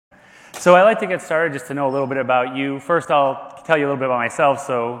So I like to get started just to know a little bit about you. First, I'll tell you a little bit about myself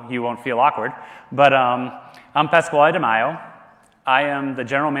so you won't feel awkward. But I'm Pasquale DeMaio. I am the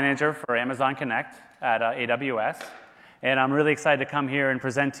general manager for Amazon Connect at AWS. And I'm really excited to come here and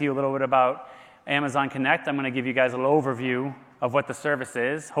present to you a little bit about Amazon Connect. I'm going to give you guys a little overview of what the service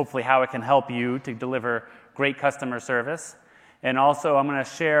is, hopefully how it can help you to deliver great customer service. And also, I'm going to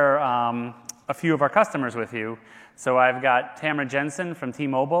share a few of our customers with you. So I've got Tamara Jensen from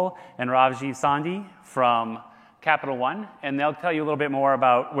T-Mobile and Ravjeev Sandhi from Capital One, and they'll tell you a little bit more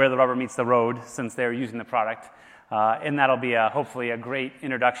about where the rubber meets the road since they're using the product. And that'll be hopefully a great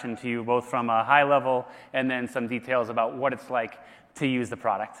introduction to you, both from a high level and then some details about what it's like to use the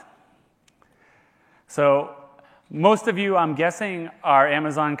product. So most of you, I'm guessing, are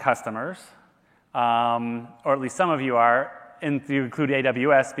Amazon customers, or at least some of you are. And you include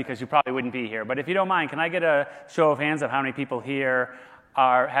AWS because you probably wouldn't be here. But if you don't mind, can I get a show of hands of how many people here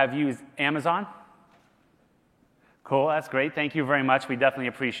have used Amazon? Cool, that's great. Thank you very much. We definitely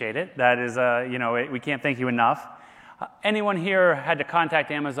appreciate it. That is, we can't thank you enough. Anyone here had to contact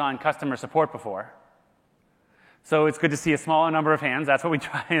Amazon customer support before? So it's good to see a smaller number of hands. That's what we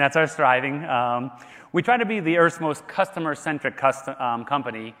try. That's our striving. We try to be the Earth's most customer-centric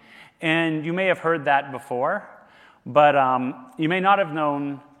company, and you may have heard that before. But you may not have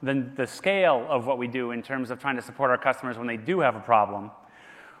known the scale of what we do in terms of trying to support our customers when they do have a problem.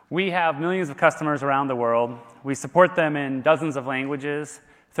 We have millions of customers around the world. We support them in dozens of languages,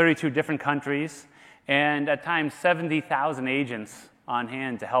 32 different countries, and at times 70,000 agents on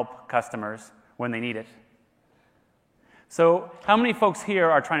hand to help customers when they need it. So how many folks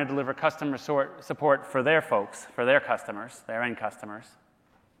here are trying to deliver customer support for their folks, for their customers, their end customers?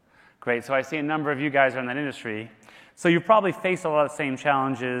 Great, so I see a number of you guys are in that industry. So you've probably faced a lot of the same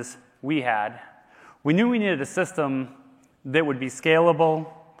challenges we had. We knew we needed a system that would be scalable,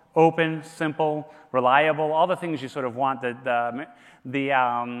 open, simple, reliable, all the things you sort of want,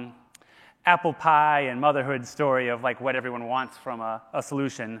 the apple pie and motherhood story of like what everyone wants from a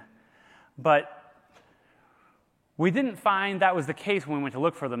solution. But we didn't find that was the case when we went to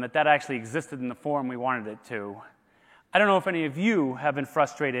look for them, that actually existed in the form we wanted it to. I don't know if any of you have been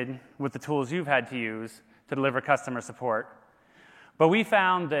frustrated with the tools you've had to use to deliver customer support, but we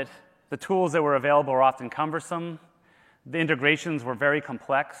found that the tools that were available were often cumbersome. The integrations were very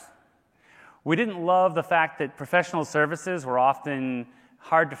complex. We didn't love the fact that professional services were often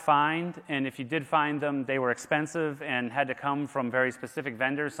hard to find, and if you did find them, they were expensive and had to come from very specific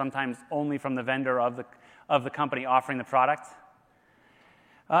vendors, sometimes only from the vendor of the company offering the product.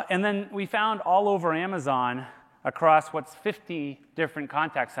 And then we found all over Amazon, across what's 50 different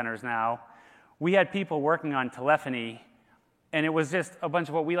contact centers now, we had people working on telephony, and it was just a bunch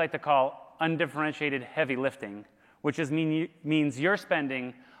of what we like to call undifferentiated heavy lifting, which means you're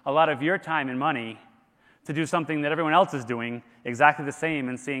spending a lot of your time and money to do something that everyone else is doing exactly the same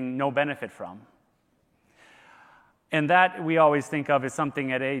and seeing no benefit from. And that we always think of as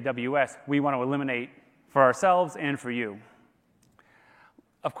something at AWS we want to eliminate for ourselves and for you.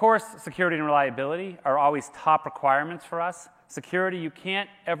 Of course, security and reliability are always top requirements for us. Security, you can't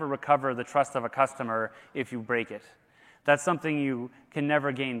ever recover the trust of a customer if you break it. That's something you can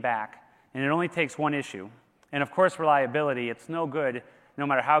never gain back, and it only takes one issue. And of course, reliability, it's no good, no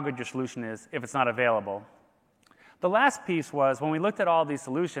matter how good your solution is, if it's not available. The last piece was, when we looked at all these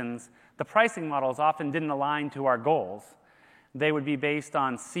solutions, the pricing models often didn't align to our goals. They would be based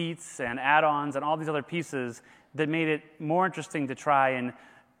on seats and add-ons and all these other pieces that made it more interesting to try and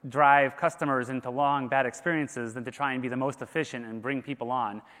drive customers into long, bad experiences than to try and be the most efficient and bring people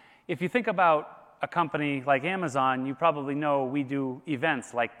on. If you think about a company like Amazon, you probably know we do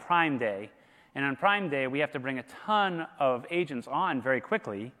events like Prime Day. And on Prime Day, we have to bring a ton of agents on very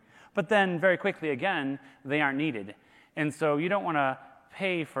quickly, but then very quickly again, they aren't needed. And so you don't want to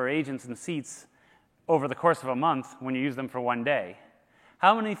pay for agents and seats over the course of a month when you use them for one day.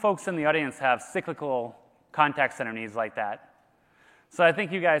 How many folks in the audience have cyclical contact center needs like that? So I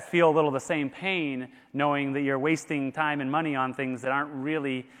think you guys feel a little the same pain knowing that you're wasting time and money on things that aren't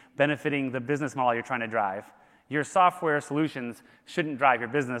really benefiting the business model you're trying to drive. Your software solutions shouldn't drive your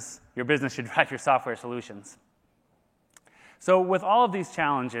business. Your business should drive your software solutions. So with all of these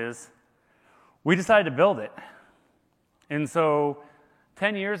challenges, we decided to build it. And so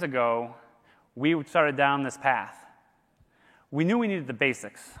 10 years ago, we started down this path. We knew we needed the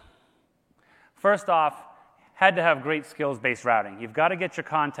basics. First off, had to have great skills-based routing. You've got to get your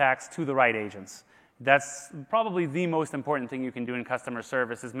contacts to the right agents. That's probably the most important thing you can do in customer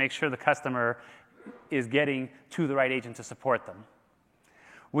service, is make sure the customer is getting to the right agent to support them.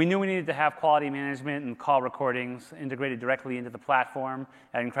 We knew we needed to have quality management and call recordings integrated directly into the platform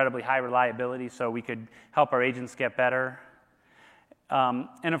at incredibly high reliability so we could help our agents get better.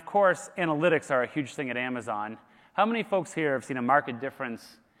 And of course, analytics are a huge thing at Amazon. How many folks here have seen a marked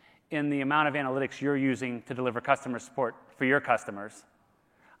difference in the amount of analytics you're using to deliver customer support for your customers?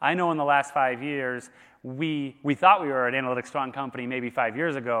 I know in the last 5 years, we thought we were an analytics strong company maybe 5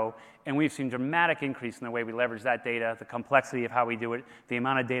 years ago, and we've seen dramatic increase in the way we leverage that data, the complexity of how we do it, the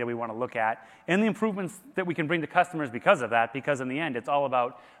amount of data we want to look at, and the improvements that we can bring to customers because of that, because in the end, it's all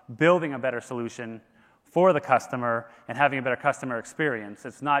about building a better solution for the customer and having a better customer experience.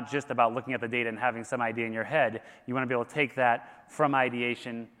 It's not just about looking at the data and having some idea in your head. You want to be able to take that from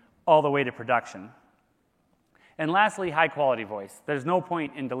ideation all the way to production. And lastly, high-quality voice. There's no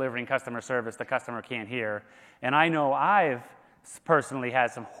point in delivering customer service the customer can't hear. And I know I've personally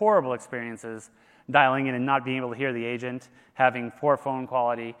had some horrible experiences dialing in and not being able to hear the agent, having poor phone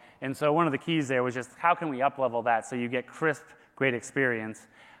quality. And so one of the keys there was just how can we up-level that so you get crisp, great experience.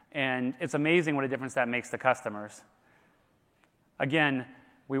 And it's amazing what a difference that makes to customers. Again,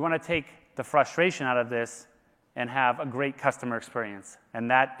 we want to take the frustration out of this and have a great customer experience.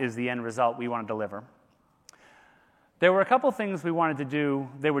 And that is the end result we want to deliver. There were a couple things we wanted to do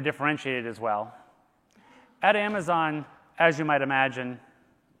that were differentiated as well. At Amazon, as you might imagine,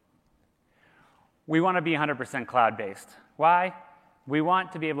 we want to be 100% cloud-based. Why? We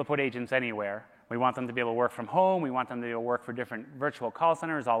want to be able to put agents anywhere. We want them to be able to work from home. We want them to be able to work for different virtual call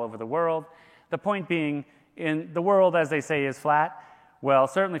centers all over the world. The point being, in the world, as they say, is flat. Well,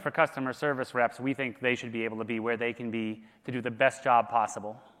 certainly for customer service reps, we think they should be able to be where they can be to do the best job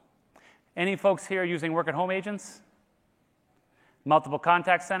possible. Any folks here using work-at-home agents? Multiple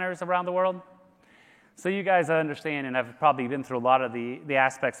contact centers around the world? So you guys understand and have probably been through a lot of the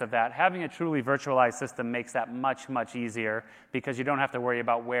aspects of that. Having a truly virtualized system makes that much, much easier because you don't have to worry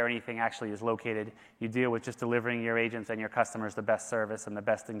about where anything actually is located. You deal with just delivering your agents and your customers the best service and the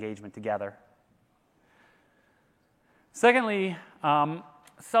best engagement together. Secondly,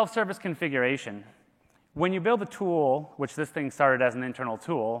 self-service configuration. When you build a tool, which this thing started as an internal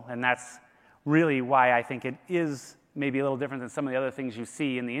tool, and that's really why I think it is maybe a little different than some of the other things you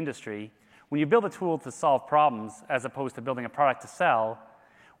see in the industry. When you build a tool to solve problems as opposed to building a product to sell,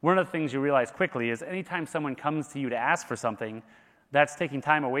 one of the things you realize quickly is anytime someone comes to you to ask for something, that's taking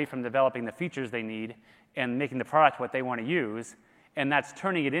time away from developing the features they need and making the product what they want to use, and that's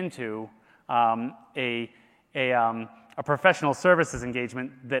turning it into a professional services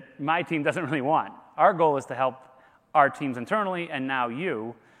engagement that my team doesn't really want. Our goal is to help our teams internally, and now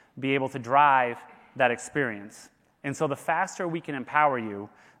you, be able to drive that experience. And so the faster we can empower you,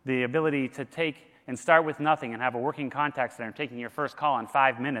 the ability to take and start with nothing and have a working contact center taking your first call in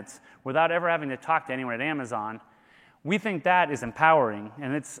 5 minutes without ever having to talk to anyone at Amazon, we think that is empowering,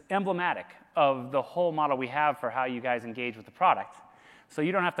 and it's emblematic of the whole model we have for how you guys engage with the product. So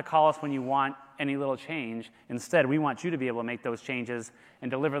you don't have to call us when you want any little change. Instead, we want you to be able to make those changes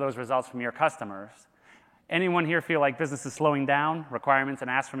and deliver those results from your customers. Anyone here feel like business is slowing down? Requirements and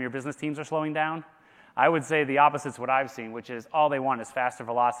asks from your business teams are slowing down? I would say the opposite is what I've seen, which is all they want is faster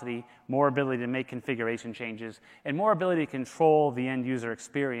velocity, more ability to make configuration changes, and more ability to control the end user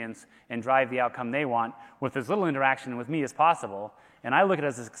experience and drive the outcome they want with as little interaction with me as possible. And I look at it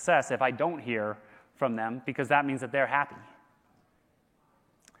as a success if I don't hear from them, because that means that they're happy.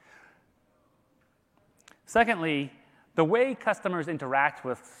 Secondly, the way customers interact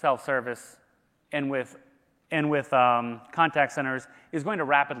with self-service and with contact centers is going to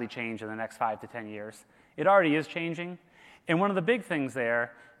rapidly change in the next 5 to 10 years. It already is changing. And one of the big things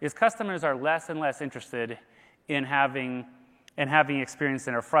there is customers are less and less interested in having experience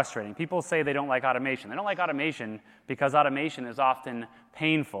that are frustrating. People say they don't like automation. They don't like automation because automation is often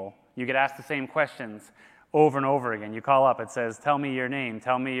painful. You get asked the same questions over and over again. You call up, it says, tell me your name,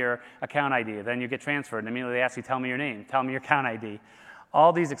 tell me your account ID. Then you get transferred, and immediately they ask you, tell me your name, tell me your account ID.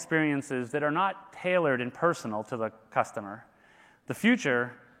 All these experiences that are not tailored and personal to the customer. The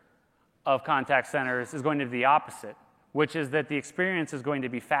future of contact centers is going to be the opposite, which is that the experience is going to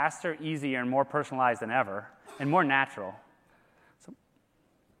be faster, easier, and more personalized than ever, and more natural.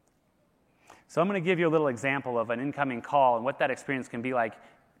 So I'm going to give you a little example of an incoming call and what that experience can be like,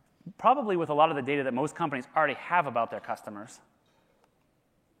 probably with a lot of the data that most companies already have about their customers.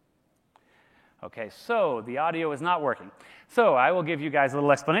 Okay, so the audio is not working. So I will give you guys a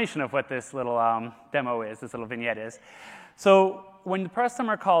little explanation of what this little demo is, this little vignette is. So when the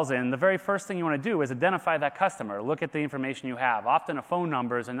customer calls in, the very first thing you want to do is identify that customer. Look at the information you have. Often a phone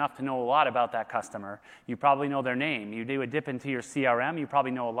number is enough to know a lot about that customer. You probably know their name. You do a dip into your CRM, you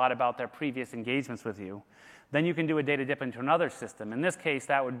probably know a lot about their previous engagements with you. Then you can do a data dip into another system. In this case,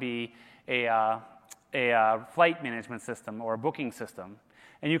 that would be a flight management system or a booking system.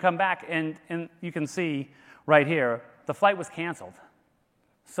 And you come back, and you can see right here, the flight was canceled.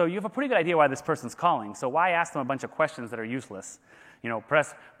 So you have a pretty good idea why this person's calling. So why ask them a bunch of questions that are useless? You know,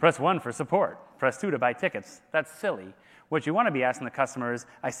 press 1 for support, press 2 to buy tickets. That's silly. What you want to be asking the customer is,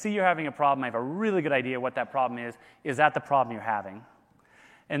 I see you're having a problem. I have a really good idea what that problem is. Is that the problem you're having?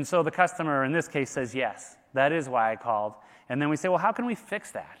 And so the customer, in this case, says, yes, that is why I called. And then we say, well, how can we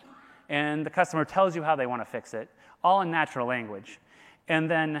fix that? And the customer tells you how they want to fix it, all in natural language. And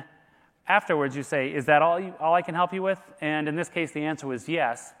then afterwards, you say, is that all I can help you with? And in this case, the answer was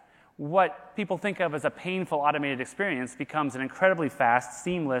yes. What people think of as a painful automated experience becomes an incredibly fast,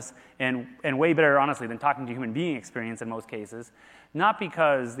 seamless, and way better, honestly, than talking to a human being experience in most cases. Not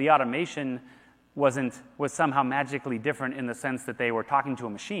because the automation was somehow magically different in the sense that they were talking to a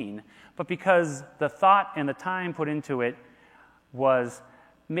machine, but because the thought and the time put into it was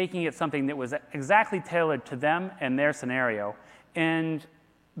making it something that was exactly tailored to them and their scenario. And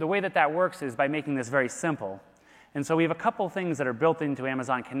the way that works is by making this very simple. And so we have a couple things that are built into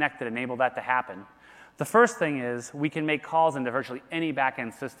Amazon Connect that enable that to happen. The first thing is we can make calls into virtually any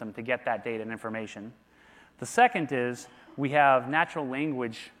back-end system to get that data and information. The second is we have natural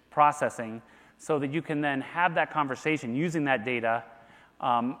language processing so that you can then have that conversation using that data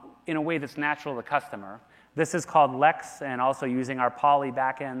in a way that's natural to the customer. This is called Lex, and also using our Poly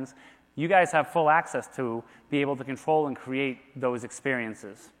backends. You guys have full access to be able to control and create those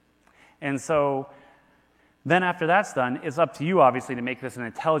experiences. And so then after that's done, it's up to you, obviously, to make this an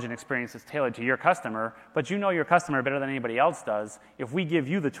intelligent experience that's tailored to your customer, but you know your customer better than anybody else does. If we give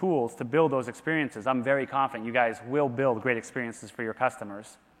you the tools to build those experiences, I'm very confident you guys will build great experiences for your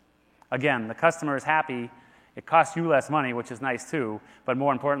customers. Again, the customer is happy. It costs you less money, which is nice too, but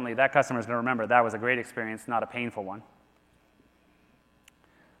more importantly, that customer is going to remember that was a great experience, not a painful one.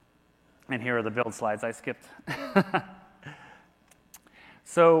 And here are the build slides I skipped.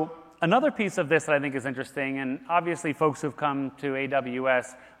 So another piece of this that I think is interesting, and obviously folks who've come to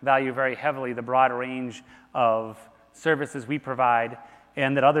AWS value very heavily the broad range of services we provide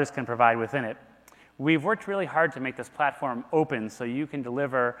and that others can provide within it. We've worked really hard to make this platform open so you can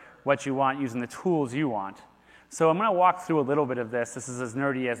deliver what you want using the tools you want. So I'm going to walk through a little bit of this. This is as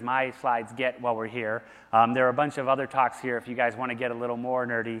nerdy as my slides get while we're here. There are a bunch of other talks here if you guys want to get a little more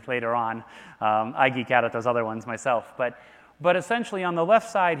nerdy later on. I geek out at those other ones myself. But essentially on the left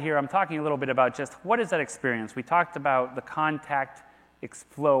side here, I'm talking a little bit about just what is that experience. We talked about the contact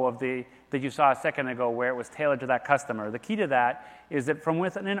flow that you saw a second ago where it was tailored to that customer. The key to that is that from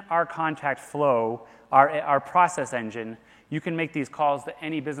within our contact flow, our process engine, you can make these calls to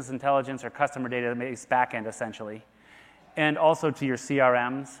any business intelligence or customer database backend, essentially, and also to your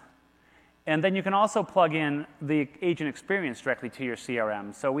CRMs. And then you can also plug in the agent experience directly to your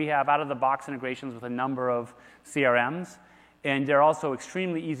CRM. So we have out-of-the-box integrations with a number of CRMs, and they're also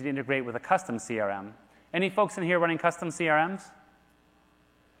extremely easy to integrate with a custom CRM. Any folks in here running custom CRMs?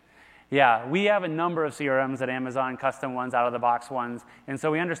 Yeah, we have a number of CRMs at Amazon, custom ones, out-of-the-box ones, and so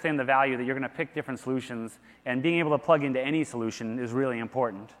we understand the value that you're going to pick different solutions, and being able to plug into any solution is really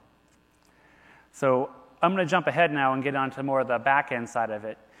important. So I'm going to jump ahead now and get onto more of the back-end side of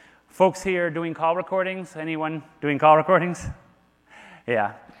it. Folks here doing call recordings? Anyone doing call recordings?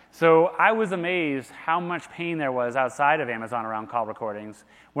 Yeah. So I was amazed how much pain there was outside of Amazon around call recordings.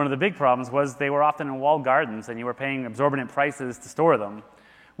 One of the big problems was they were often in walled gardens, and you were paying exorbitant prices to store them.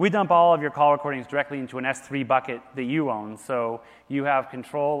 We dump all of your call recordings directly into an S3 bucket that you own, so you have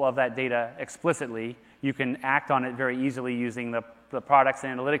control of that data explicitly. You can act on it very easily using the products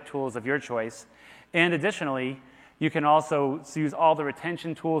and analytic tools of your choice. And additionally, you can also use all the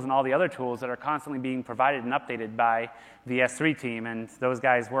retention tools and all the other tools that are constantly being provided and updated by the S3 team, and those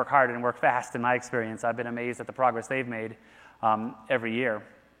guys work hard and work fast in my experience. I've been amazed at the progress they've made every year.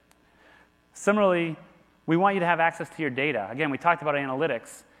 Similarly, we want you to have access to your data. Again, we talked about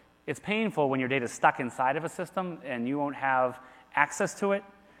analytics. It's painful when your data is stuck inside of a system and you won't have access to it.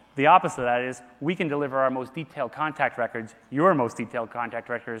 The opposite of that is we can deliver our most detailed contact records, your most detailed contact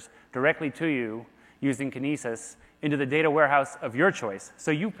records, directly to you using Kinesis into the data warehouse of your choice. So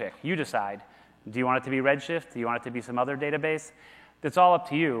you pick, you decide. Do you want it to be Redshift? Do you want it to be some other database? It's all up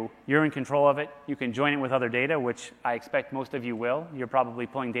to you. You're in control of it. You can join it with other data, which I expect most of you will. You're probably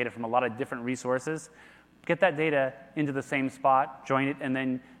pulling data from a lot of different resources. Get that data into the same spot, join it, and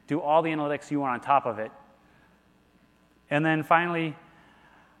then do all the analytics you want on top of it. And then finally,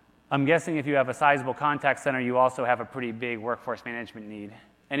 I'm guessing if you have a sizable contact center, you also have a pretty big workforce management need.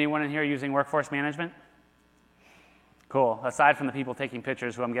 Anyone in here using workforce management? Cool. Aside from the people taking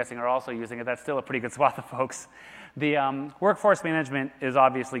pictures, who I'm guessing are also using it, that's still a pretty good swath of folks. The workforce management is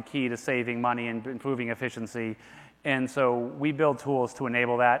obviously key to saving money and improving efficiency, and so we build tools to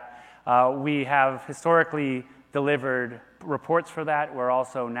enable that. We have historically delivered reports for that. We're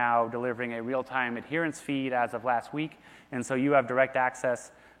also now delivering a real-time adherence feed as of last week, and so you have direct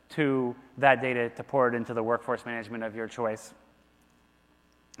access to that data to pour it into the workforce management of your choice.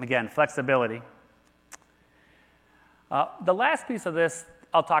 Again, flexibility. The last piece of this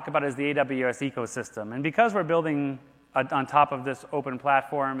I'll talk about is the AWS ecosystem. And because we're building on top of this open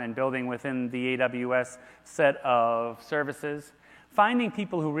platform and building within the AWS set of services, finding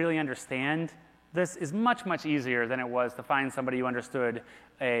people who really understand this is much, much easier than it was to find somebody who understood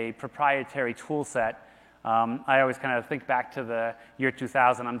a proprietary tool set. I always kind of think back to the year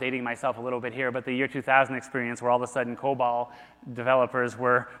 2000. I'm dating myself a little bit here, but the year 2000 experience where all of a sudden COBOL developers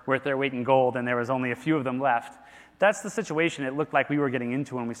were worth their weight in gold and there was only a few of them left. That's the situation it looked like we were getting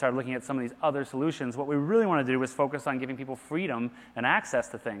into when we started looking at some of these other solutions. What we really want to do is focus on giving people freedom and access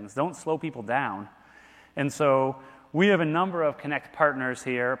to things. Don't slow people down. And so we have a number of Connect partners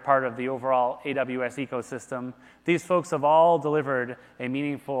here, part of the overall AWS ecosystem. These folks have all delivered a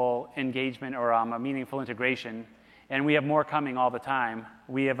meaningful engagement or a meaningful integration, and we have more coming all the time.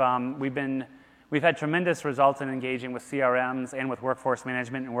 We've had tremendous results in engaging with CRMs and with workforce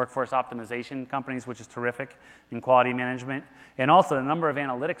management and workforce optimization companies, which is terrific, in quality management, and also a number of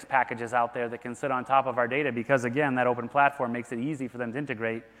analytics packages out there that can sit on top of our data because, again, that open platform makes it easy for them to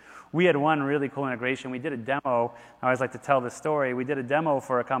integrate. We had one really cool integration. We did a demo. I always like to tell this story. We did a demo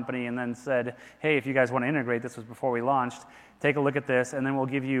for a company and then said, hey, if you guys want to integrate, this was before we launched, take a look at this, and then we'll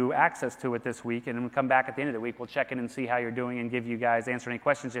give you access to it this week, and then we'll come back at the end of the week. We'll check in and see how you're doing and give you guys, answer any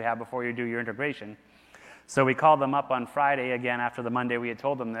questions you have before you do your integration. So we called them up on Friday, again, after the Monday we had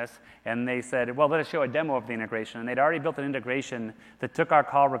told them this, and they said, well, let us show a demo of the integration. And they'd already built an integration that took our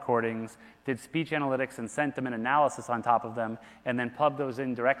call recordings, did speech analytics and sentiment analysis on top of them, and then plugged those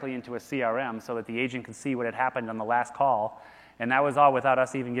in directly into a CRM so that the agent could see what had happened on the last call. And that was all without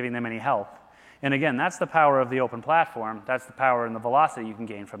us even giving them any help. And again, that's the power of the open platform. That's the power and the velocity you can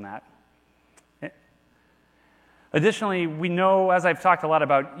gain from that. Additionally, we know, as I've talked a lot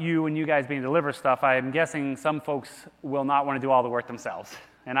about you and you guys being deliver stuff, I'm guessing some folks will not want to do all the work themselves.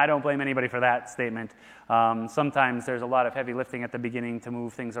 And I don't blame anybody for that statement. Sometimes there's a lot of heavy lifting at the beginning to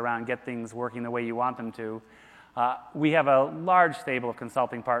move things around, get things working the way you want them to. We have a large stable of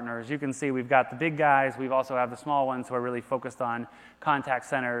consulting partners. You can see we've got the big guys. We also have the small ones who are really focused on contact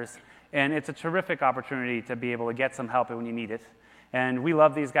centers. And it's a terrific opportunity to be able to get some help when you need it. And we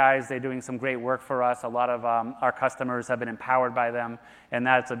love these guys. They're doing some great work for us. A lot of our customers have been empowered by them, and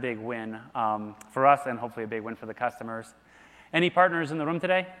that's a big win for us and hopefully a big win for the customers. Any partners in the room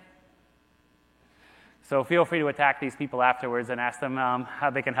today? So feel free to attack these people afterwards and ask them how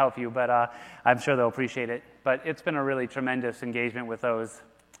they can help you, but I'm sure they'll appreciate it. But it's been a really tremendous engagement with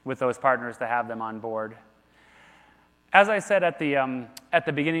those partners to have them on board. As I said at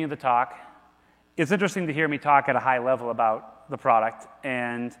the beginning of the talk, it's interesting to hear me talk at a high level about the product,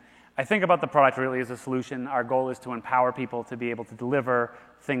 and I think about the product really as a solution. Our goal is to empower people to be able to deliver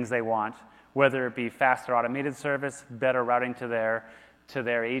things they want, whether it be faster automated service, better routing to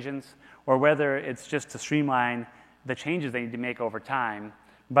their agents, or whether it's just to streamline the changes they need to make over time.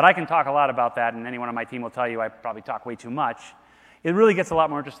 But I can talk a lot about that, and anyone on my team will tell you I probably talk way too much. It really gets a lot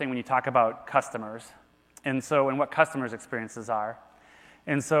more interesting when you talk about customers, and what customers' experiences are.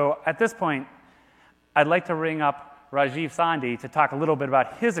 And so at this point, I'd like to ring up Rajiv Sandhi to talk a little bit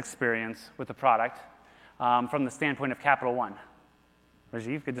about his experience with the product from the standpoint of Capital One.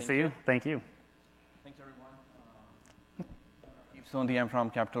 Rajiv, good to see you. Thank you. Thanks, everyone. Rajiv Sandhi, I'm from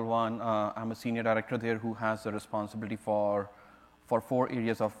Capital One. I'm a senior director there who has the responsibility for 4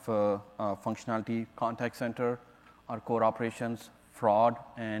 areas of functionality: contact center, our core operations, fraud,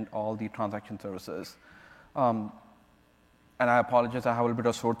 and all the transaction services. And I apologize, I have a little bit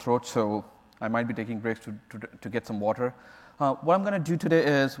of sore throat, so I might be taking breaks to get some water. What I'm going to do today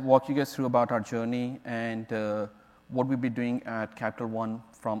is walk you guys through about our journey and what we'll be doing at Capital One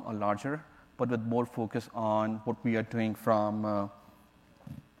from a larger, but with more focus on what we are doing from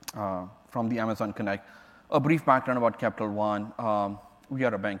the Amazon Connect. A brief background about Capital One. We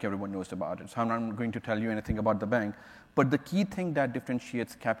are a bank, everyone knows about it, so I'm not going to tell you anything about the bank. But the key thing that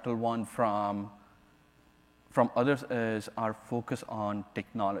differentiates Capital One from others is our focus on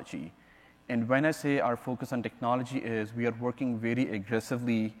technology. And when I say our focus on technology is we are working very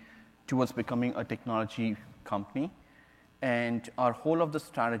aggressively towards becoming a technology company. And our whole of the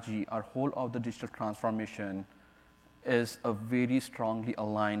strategy, our whole of the digital transformation is very strongly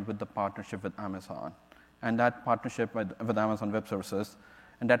aligned with the partnership with Amazon. and that partnership with Amazon Web Services,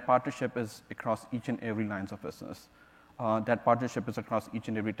 and that partnership is across each and every lines of business. That partnership is across each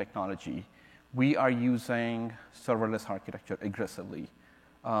and every technology. We are using serverless architecture aggressively.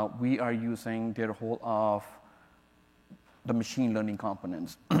 We are using their whole of the machine learning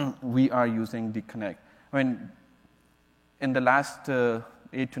components. We are using the Connect. I mean, in the last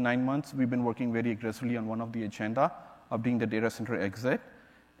 8 to 9 months, we've been working very aggressively on one of the agenda of being the data center exit,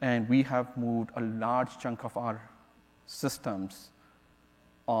 and we have moved a large chunk of our systems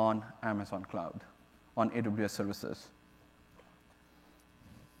on Amazon Cloud, on AWS services.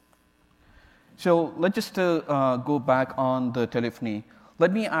 So let's just go back on the telephony.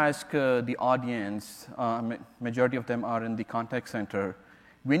 Let me ask the audience, majority of them are in the contact center,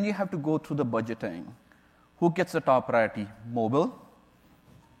 when you have to go through the budgeting, who gets the top priority? Mobile,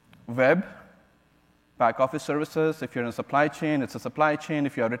 web, back office services? If you're in a supply chain, it's a supply chain.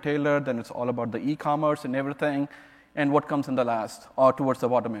 If you're a retailer, then it's all about the e-commerce and everything. And what comes in the last or towards the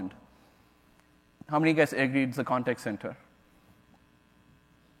bottom end? How many guys agree it's the contact center?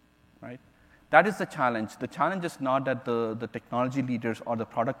 Right? That is the challenge. The challenge is not that the technology leaders or the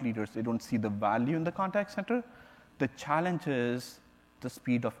product leaders, they don't see the value in the contact center. The challenge is the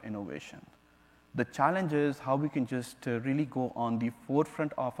speed of innovation. The challenge is how we can just really go on the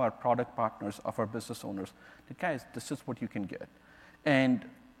forefront of our product partners, of our business owners. Guys, this is what you can get. And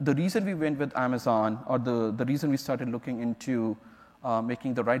the reason we went with Amazon, or the reason we started looking into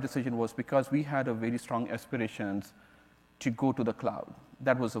making the right decision was because we had a very strong aspirations to go to the cloud.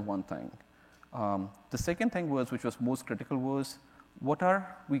 That was the one thing. The second thing was, which was most critical, was what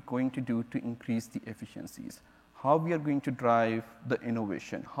are we going to do to increase the efficiencies? How we are going to drive the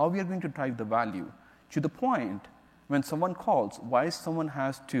innovation? How we are going to drive the value? To the point, when someone calls, why someone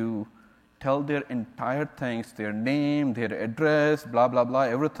has to tell their entire things, their name, their address, blah, blah, blah,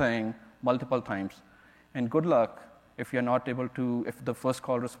 everything, multiple times. And good luck if you're not able to, if the first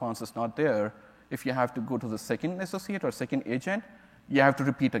call response is not there, if you have to go to the second associate or second agent, you have to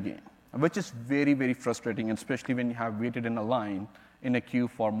repeat again, which is very, very frustrating, especially when you have waited in a line in a queue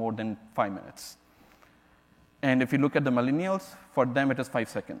for more than 5 minutes. And if you look at the millennials, for them it is 5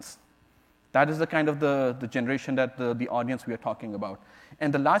 seconds. That is the kind of the generation that the audience we are talking about.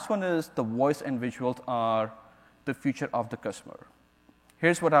 And the last one is the voice and visuals are the future of the customer.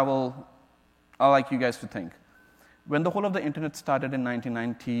 Here's what I like you guys to think. When the whole of the internet started in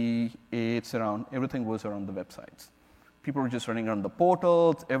 1998, everything was around the websites. People were just running around the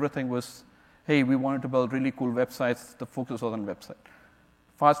portals. Everything was, hey, we wanted to build really cool websites. The focus was on website.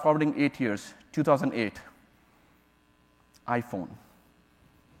 Fast forwarding 8 years, 2008, iPhone,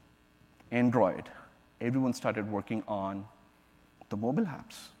 Android, everyone started working on the mobile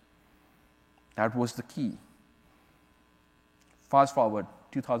apps. That was the key. Fast forward,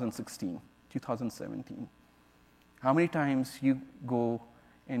 2016, 2017. How many times you go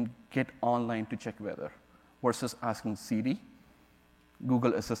and get online to check weather versus asking Siri,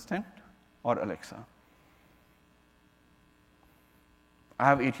 Google Assistant, or Alexa? I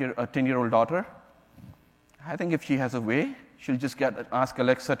have a 10-year-old daughter. I think if she has a way, she'll just ask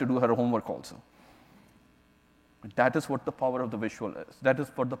Alexa to do her homework also. That is what the power of the visual is. That is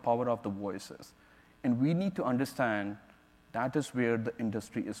what the power of the voice is. And we need to understand that is where the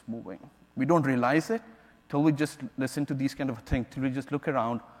industry is moving. We don't realize it till we just listen to these kind of things, till we just look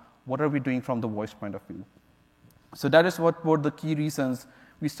around, what are we doing from the voice point of view? So that is what were the key reasons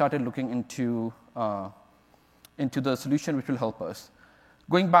we started looking into the solution which will help us.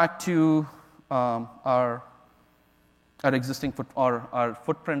 Going back to our existing our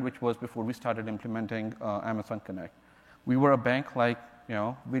footprint, which was before we started implementing Amazon Connect. We were a bank,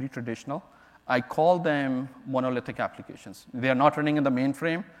 very traditional. I call them monolithic applications. They are not running in the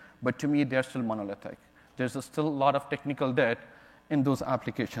mainframe, but to me, they're still monolithic. There's still a lot of technical debt in those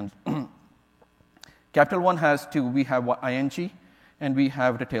applications. Capital One has two. We have ING, and we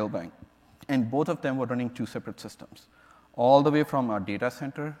have Retail Bank. And both of them were running two separate systems, all the way from our data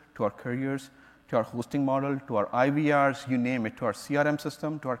center to our couriers, to our hosting model, to our IVRs, you name it, to our CRM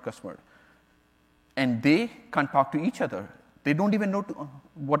system, to our customer. And they can't talk to each other. They don't even know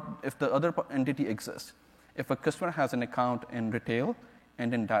what if the other entity exists. If a customer has an account in retail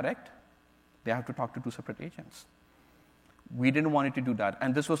and in direct, they have to talk to two separate agents. We didn't want it to do that.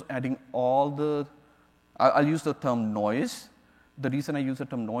 And this was adding I'll use the term noise. The reason I use the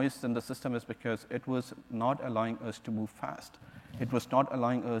term noise in the system is because it was not allowing us to move fast. It was not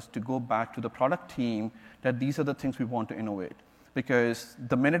allowing us to go back to the product team that these are the things we want to innovate. Because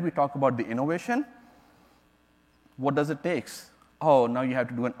the minute we talk about the innovation, what does it take? Oh, now you have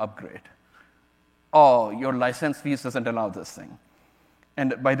to do an upgrade. Oh, your license fees doesn't allow this thing.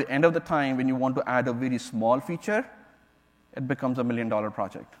 And by the end of the time, when you want to add a very small feature, it becomes $1 million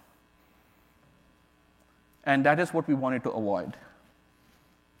project. And that is what we wanted to avoid.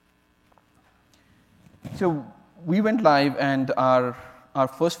 So we went live, and our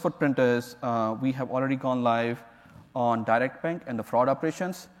first footprint is we have already gone live on Direct Bank and the fraud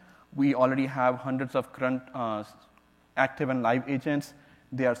operations. We already have hundreds of current active and live agents.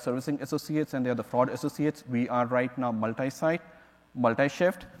 They are servicing associates, and they are the fraud associates. We are right now multi-site,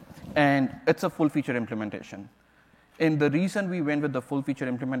 multi-shift, and it's a full-feature implementation. And the reason we went with the full-feature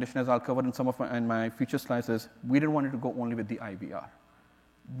implementation, as I'll cover in some of my future slides, is we didn't want it to go only with the IVR.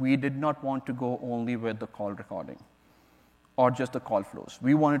 We did not want to go only with the call recording or just the call flows.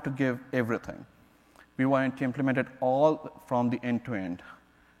 We wanted to give everything. We wanted to implement it all from the end to end.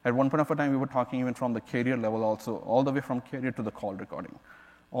 At one point of time, we were talking even from the carrier level also, all the way from carrier to the call recording,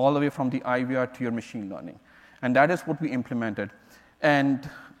 all the way from the IVR to your machine learning. And that is what we implemented. And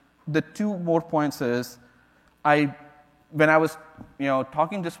the two more points is, when I was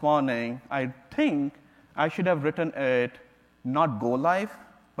talking this morning, I think I should have written it not go live,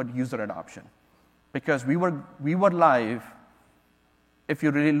 but user adoption. Because we were live, if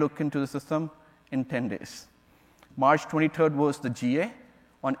you really look into the system, in 10 days. March 23rd was the GA.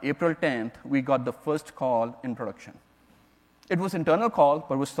 On April 10th, we got the first call in production. It was internal call,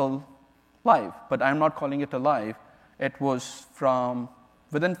 but was still live. But I'm not calling it a live. It was from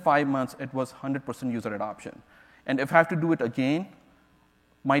within 5 months, it was 100% user adoption. And if I have to do it again,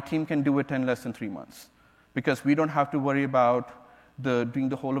 my team can do it in less than 3 months, because we don't have to worry about doing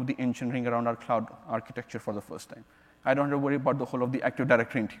the whole of the engineering around our cloud architecture for the first time. I don't have to worry about the whole of the Active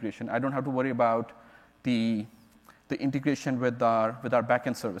Directory integration. I don't have to worry about the integration with our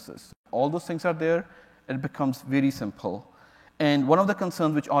backend services. All those things are there. It becomes very simple. And one of the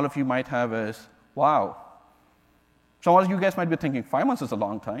concerns which all of you might have is, wow, some of you guys might be thinking 5 months is a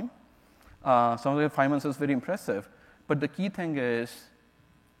long time. Some of you, 5 months is very impressive. But the key thing is,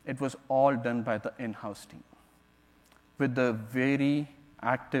 it was all done by the in-house team with the very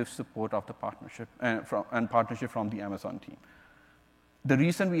active support of the partnership and partnership from the Amazon team. The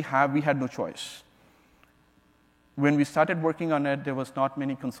reason we had no choice. When we started working on it, there was not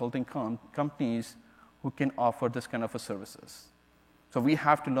many consulting companies who can offer this kind of a services. So we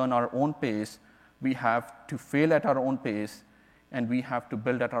have to learn our own pace. We have to fail at our own pace, and we have to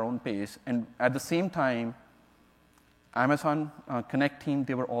build at our own pace. And at the same time, Amazon Connect team,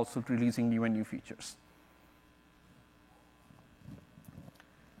 they were also releasing new and new features.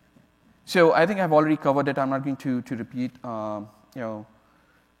 So I think I've already covered it. I'm not going to repeat.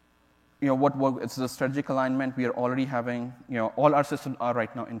 It's the strategic alignment. We are already having, all our systems are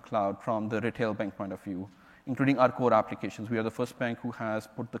right now in cloud from the retail bank point of view, including our core applications. We are the first bank who has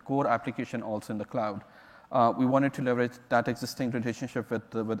put the core application also in the cloud. We wanted to leverage that existing relationship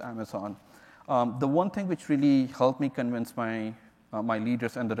with Amazon. The one thing which really helped me convince my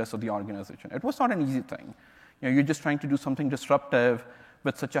leaders and the rest of the organization, it was not an easy thing. You're just trying to do something disruptive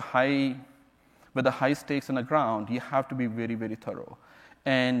with such a high stakes in the ground. You have to be very, very thorough.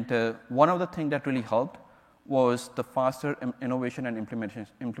 And one of the things that really helped was the faster innovation and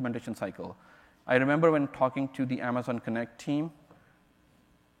implementation cycle. I remember when talking to the Amazon Connect team,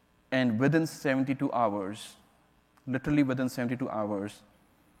 and within 72 hours, literally within 72 hours,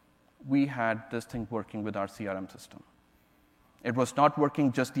 we had this thing working with our CRM system. It was not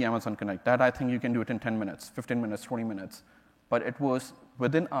working just the Amazon Connect. That I think you can do it in 10 minutes, 15 minutes, 20 minutes. But it was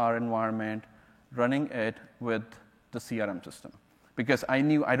within our environment, running it with the CRM system. Because I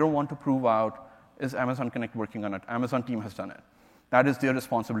knew I don't want to prove out, is Amazon Connect working on it? Amazon team has done it. That is their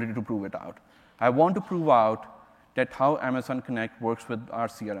responsibility to prove it out. I want to prove out that how Amazon Connect works with our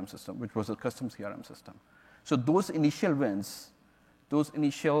CRM system, which was a custom CRM system. So those initial wins, those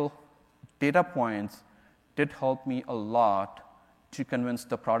initial data points did help me a lot to convince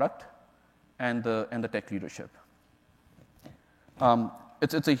the product and the tech leadership.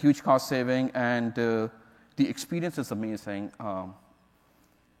 It's a huge cost saving, and the experience is amazing.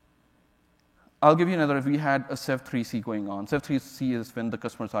 I'll give you another. We had a SEV3C going on. SEV3C is when the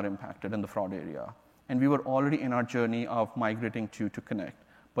customers are impacted in the fraud area. And we were already in our journey of migrating to Connect.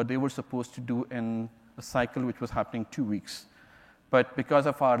 But they were supposed to do in a cycle which was happening 2 weeks. But because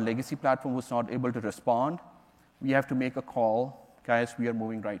of our legacy platform was not able to respond, we have to make a call. Guys, we are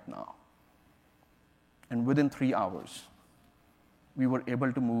moving right now. And within 3 hours, we were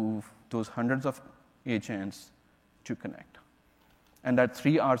able to move those hundreds of agents to Connect. And that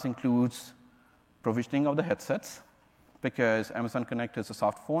 3 hours includes provisioning of the headsets, because Amazon Connect is a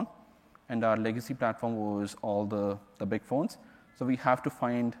soft phone, and our legacy platform was all the big phones. So we have to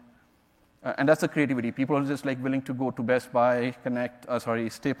find And that's the creativity. People are just like willing to go to Best Buy,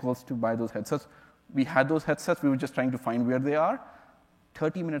 Staples to buy those headsets. We had those headsets. We were just trying to find where they are.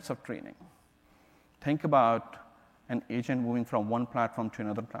 30 minutes of training. Think about an agent moving from one platform to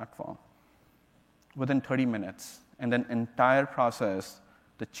another platform within 30 minutes. And then entire process,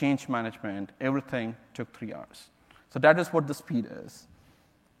 the change management, everything took 3 hours. So that is what the speed is.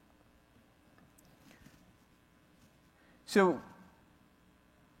 So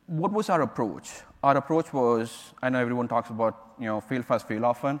what was our approach? Our approach was, I know everyone talks about, fail fast, fail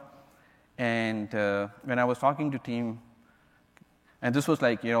often. And when I was talking to team, and this was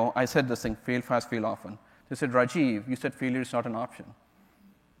like, I said this thing, fail fast, fail often. They said, Rajiv, you said failure is not an option.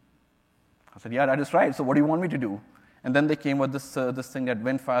 I said, yeah, that is right. So what do you want me to do? And then they came with this thing that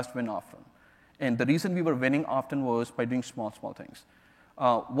win fast, win often. And the reason we were winning often was by doing small things.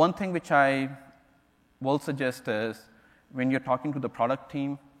 One thing which I will suggest is when you're talking to the product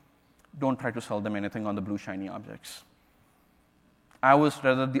team, don't try to sell them anything on the blue shiny objects. I was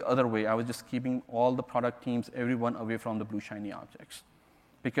rather the other way. I was just keeping all the product teams, everyone away from the blue shiny objects.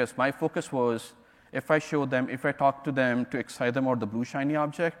 Because my focus was, if I show them, if I talk to them to excite them about the blue shiny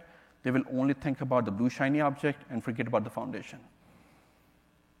object, they will only think about the blue shiny object and forget about the foundation.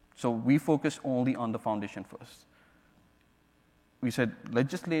 So we focused only on the foundation first. We said, let's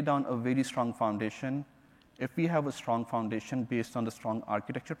just lay down a very strong foundation. If we have a strong foundation based on the strong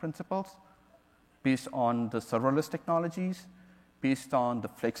architecture principles, based on the serverless technologies, based on the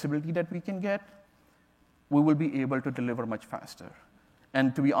flexibility that we can get, we will be able to deliver much faster.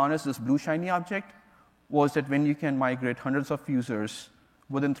 And to be honest, this blue shiny object was that when you can migrate hundreds of users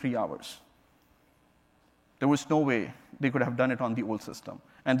within 3 hours. There was no way they could have done it on the old system.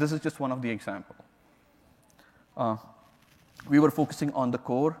 And this is just one of the examples. We were focusing on the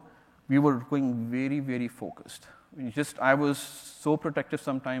core. We were going very, very focused. I was so protective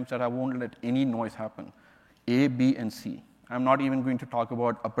sometimes that I won't let any noise happen. A, B, and C. I'm not even going to talk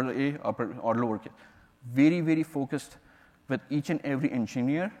about upper A, upper or lower case. Very, very focused with each and every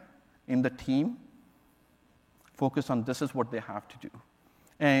engineer in the team, focused on this is what they have to do.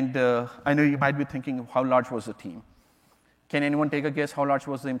 And I know you might be thinking, how large was the team? Can anyone take a guess how large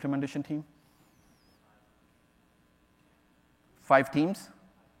was the implementation team? 5 teams?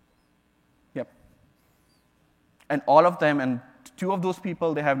 Yep. And all of them, and 2 of those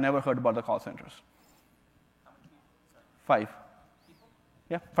people, they have never heard about the call centers. 5.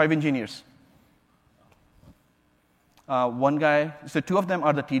 Yeah, 5 engineers. One guy, so 2 of them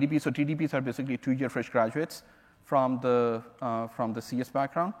are the TDPs. So TDPs are basically 2-year fresh graduates from the CS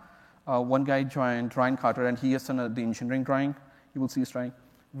background. One guy joined, Ryan Carter, and he has done the engineering drawing. You will see his drawing.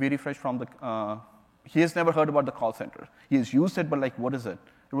 Very fresh from the, he has never heard about the call center. He has used it, but like, what is it?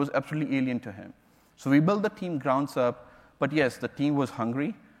 It was absolutely alien to him. So we built the team grounds up, but yes, the team was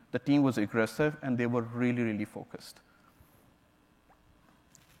hungry, the team was aggressive, and they were really, really focused.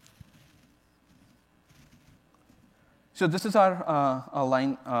 So this is our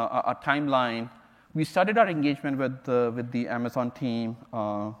timeline. We started our engagement with the Amazon team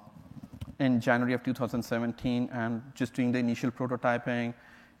in January of 2017, and just doing the initial prototyping,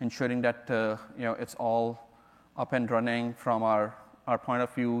 ensuring that it's all up and running from our point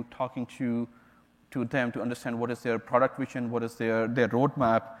of view, talking to them to understand what is their product vision, what is their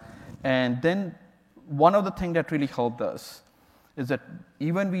roadmap. And then one of the things that really helped us is that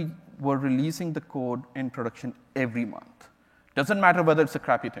even we were releasing the code in production every month. Doesn't matter whether it's a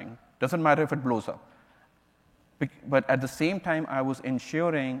crappy thing. Doesn't matter if it blows up. But at the same time, I was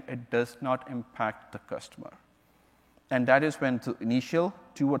ensuring it does not impact the customer. And that is when the initial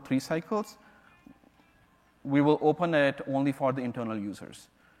 2 or 3 cycles, we will open it only for the internal users.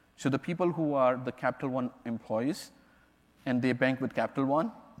 So the people who are the Capital One employees, and they bank with Capital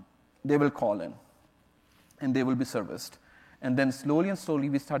One, they will call in, and they will be serviced. And then slowly and slowly,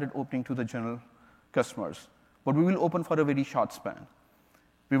 we started opening to the general customers. But we will open for a very short span.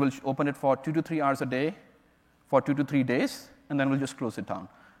 We will open it for 2 to 3 hours a day, for 2 to 3 days, and then we'll just close it down.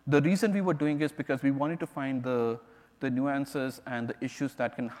 The reason we were doing is because we wanted to find the nuances and the issues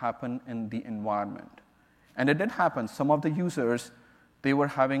that can happen in the environment. And it did happen. Some of the users, they were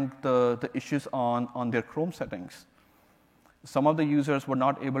having the issues on their Chrome settings. Some of the users were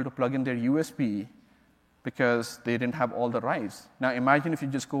not able to plug in their USB because they didn't have all the rights. Now imagine if you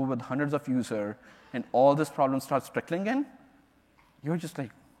just go with hundreds of users and all this problem starts trickling in, you're just like,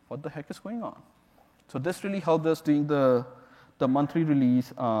 what the heck is going on? So this really helped us doing the monthly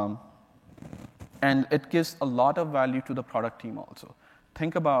release, and it gives a lot of value to the product team also.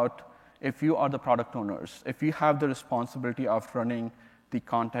 Think about if you are the product owners, if you have the responsibility of running the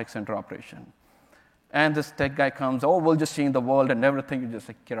contact center operation. And this tech guy comes, oh, we'll just change the world and everything. You just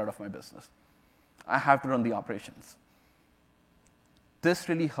like, get out of my business. I have to run the operations. This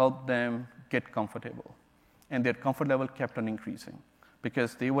really helped them get comfortable. And their comfort level kept on increasing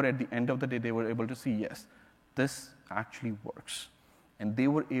because they were, at the end of the day, they were able to see, yes, this actually works. And they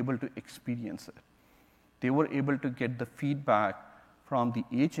were able to experience it. They were able to get the feedback from the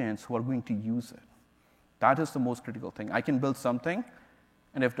agents who are going to use it. That is the most critical thing. I can build something,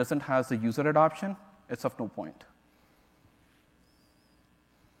 and if it doesn't have the user adoption, it's of no point.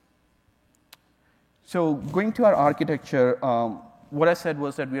 So going to our architecture, what I said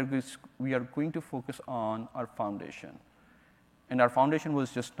was that we are going to focus on our foundation. And our foundation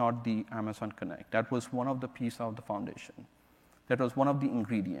was just not the Amazon Connect. That was one of the pieces of the foundation. That was one of the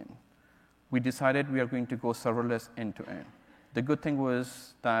ingredients. We decided we are going to go serverless end-to-end. The good thing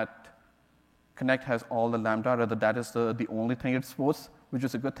was that Connect has all the Lambda, rather that is the only thing it supports, which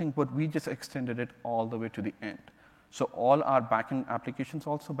is a good thing, but we just extended it all the way to the end. So all our backend applications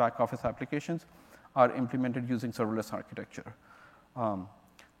also, back office applications, are implemented using serverless architecture.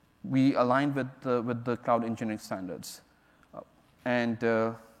 We aligned with the cloud engineering standards.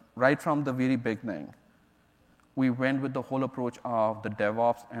 Right from the very beginning, we went with the whole approach of the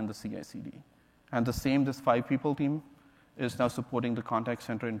DevOps and the CI/CD. And this 5-people team is now supporting the contact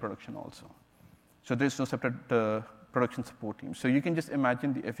center in production also. So there's no separate production support team. So you can just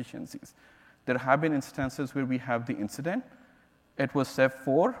imagine the efficiencies. There have been instances where we have the incident. It was SEV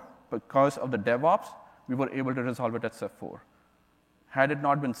 4. Because of the DevOps, we were able to resolve it at SEV 4. Had it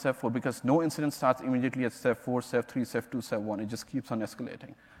not been SEV 4, because no incident starts immediately at SEV 4, SEV 3, SEV 2, SEV 1. It just keeps on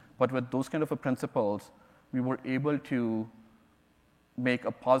escalating. But with those kind of principles, we were able to make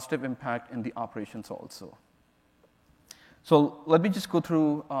a positive impact in the operations also. So let me just go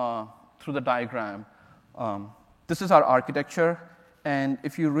through the diagram. This is our architecture. And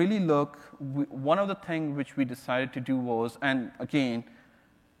if you really look, one of the things which we decided to do was, and again,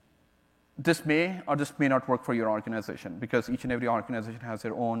 this may or this may not work for your organization because each and every organization has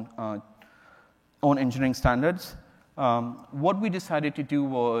their own engineering standards. What we decided to do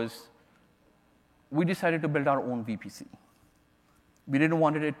was we decided to build our own VPC. We didn't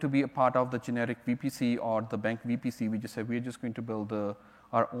want it to be a part of the generic VPC or the bank VPC. We just said we're just going to build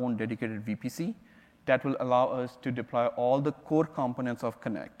our own dedicated VPC that will allow us to deploy all the core components of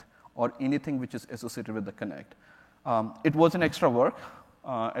Connect or anything which is associated with the Connect. It was an extra work.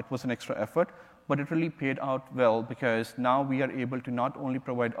 It was an extra effort, but it really paid out well because now we are able to not only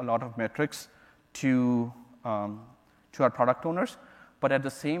provide a lot of metrics to our product owners, but at the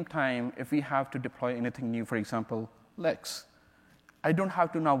same time, if we have to deploy anything new, for example, Lex, I don't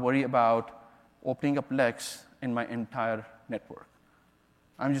have to now worry about opening up Lex in my entire network.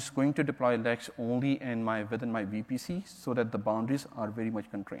 I'm just going to deploy Lex only within my VPC so that the boundaries are very much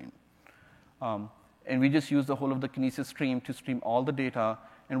constrained. And we just use the whole of the Kinesis stream to stream all the data.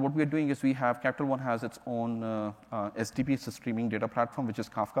 And what we're doing is Capital One has its own SDP, it's a streaming data platform, which is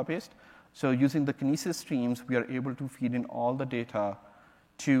Kafka-based. So using the Kinesis streams, we are able to feed in all the data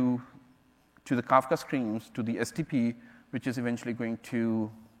to the Kafka streams, to the SDP, which is eventually going to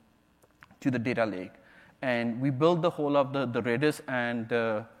the data lake. And we build the whole of the Redis and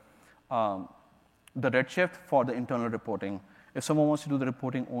the Redshift for the internal reporting. If someone wants to do the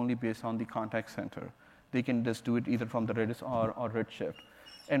reporting only based on the contact center, they can just do it either from the Redis or Redshift.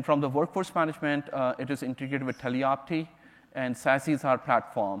 And from the workforce management, it is integrated with Teleopti, and SASE is our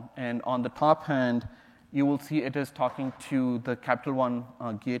platform. And on the top hand, you will see it is talking to the Capital One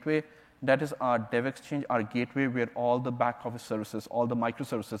gateway. That is our Dev Exchange, our gateway where all the back office services, all the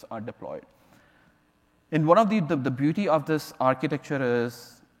microservices are deployed. And one of the beauty of this architecture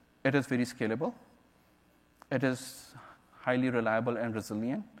is it is very scalable. It is highly reliable and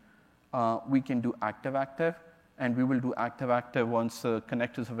resilient. We can do active-active, and we will do active-active once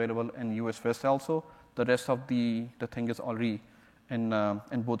Connect is available in US West also. The rest of the thing is already in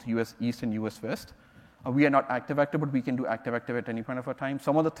both US East and US West. We are not active-active, but we can do active-active at any point of a time.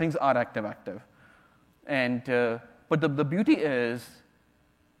 Some of the things are active-active. But the beauty is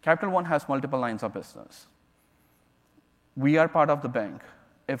Capital One has multiple lines of business. We are part of the bank.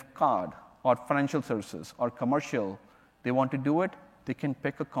 If card or financial services or commercial, they want to do it, they can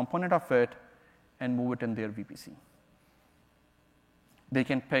pick a component of it and move it in their VPC. They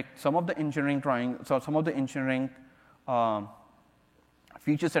can pick some of the engineering drawing, so some of the engineering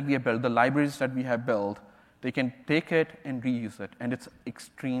features that we have built, the libraries that we have built, they can take it and reuse it, and it's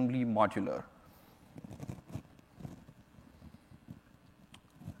extremely modular.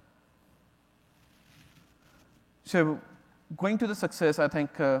 So going to the success, I think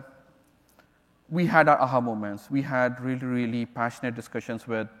we had our aha moments. We had really, really passionate discussions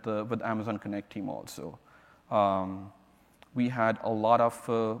with Amazon Connect team also. We had a lot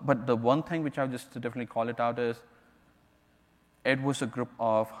of, but the one thing which I would just definitely call it out is, it was a group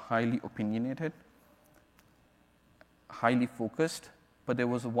of highly opinionated, highly focused, but there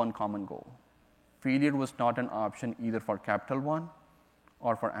was one common goal. Failure was not an option either for Capital One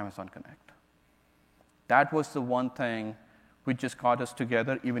or for Amazon Connect. That was the one thing which just got us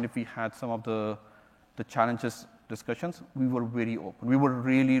together. Even if we had some of the challenges, discussions, we were very open. We were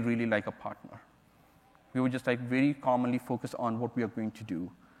really, really like a partner. We were just like very commonly focused on what we are going to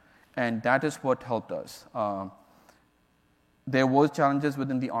do. And that is what helped us. There were challenges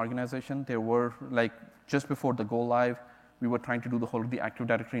within the organization. There were, like, just before the go live, we were trying to do the whole of the Active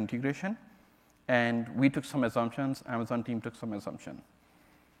Directory integration. And we took some assumptions. Amazon team took some assumption.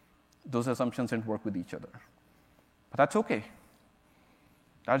 Those assumptions didn't work with each other. But that's okay.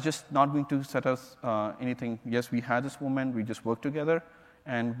 That's just not going to set us anything. Yes, we had this moment. We just worked together.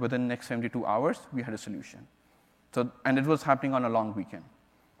 And within the next 72 hours, we had a solution. So, and it was happening on a long weekend.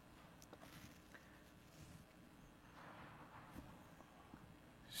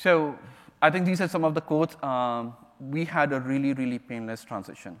 So I think these are some of the quotes. We had a really, really painless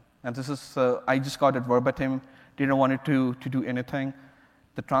transition. And this is, I just got it verbatim. Didn't want it to do anything.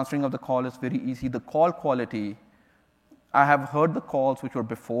 The transferring of the call is very easy. The call quality, I have heard the calls which were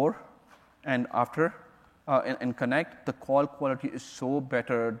before and after in Connect. The call quality is so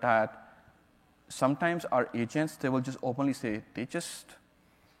better that sometimes our agents, they will just openly say, they just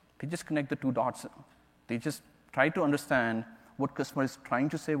connect the two dots. They just try to understand what customer is trying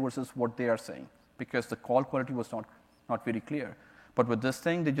to say versus what they are saying, because the call quality was not very clear. But with this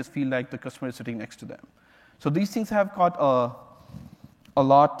thing, they just feel like the customer is sitting next to them. So these things have got a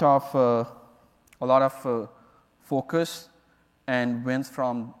lot of focus and wins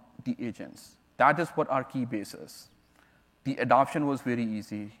from the agents. That is what our key base is. The adoption was very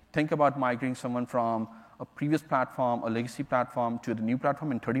easy. Think about migrating someone from a previous platform, a legacy platform, to the new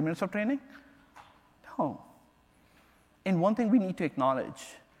platform in 30 minutes of training? No. And one thing we need to acknowledge,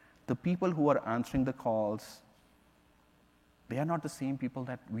 the people who are answering the calls, they are not the same people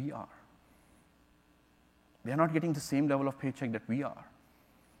that we are. They are not getting the same level of paycheck that we are.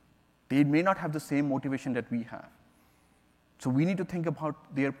 They may not have the same motivation that we have. So we need to think about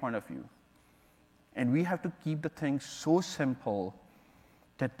their point of view. And we have to keep the thing so simple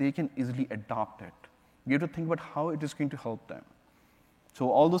that they can easily adopt it. We have to think about how it is going to help them. So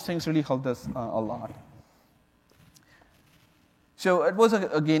all those things really helped us a lot. So it was,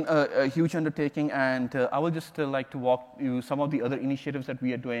 again, a huge undertaking, and I would just like to walk you some of the other initiatives that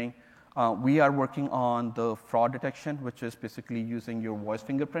we are doing. We are working on the fraud detection, which is basically using your voice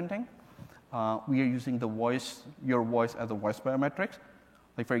fingerprinting. We are using your voice as a voice biometrics.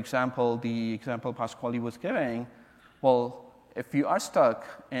 Like, for example, the example Pasquale was giving, well, if you are stuck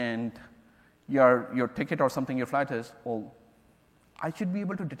and your ticket or something, your flight is, well, I should be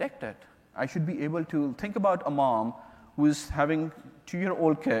able to detect it. I should be able to think about a mom who's having a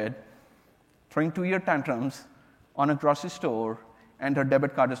 2-year-old kid throwing 2-year tantrums on a grocery store, and her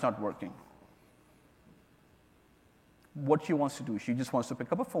debit card is not working. What she wants to do, she just wants to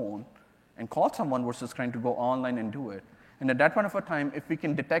pick up a phone and call someone versus trying to go online and do it. And at that point of a time, if we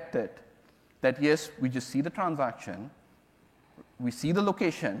can detect it, that yes, we just see the transaction, we see the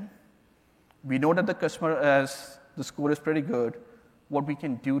location, we know that the customer has, the score is pretty good, what we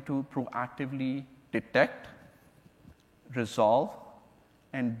can do to proactively detect, resolve,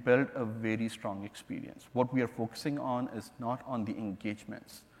 and build a very strong experience. What we are focusing on is not on the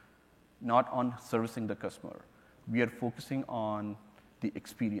engagements, not on servicing the customer. We are focusing on the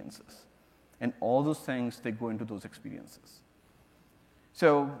experiences. And all those things, they go into those experiences.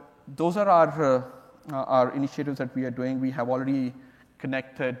 So those are our initiatives that we are doing. We have already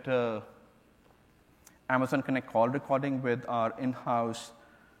connected Amazon Connect call recording with our in-house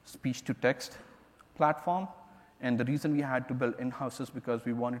speech-to-text platform. And the reason we had to build in-house is because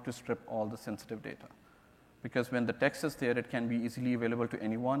we wanted to strip all the sensitive data. Because when the text is there, it can be easily available to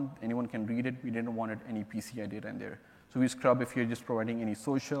anyone. Anyone can read it. We didn't want any PCI data in there. So we scrub if you're just providing any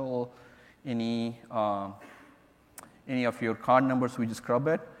social, any of your card numbers, we just scrub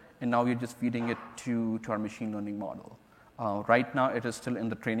it. And now we're just feeding it to our machine learning model. Right now, it is still in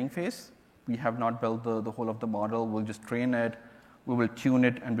the training phase. We have not built the whole of the model. We'll just train it. We will tune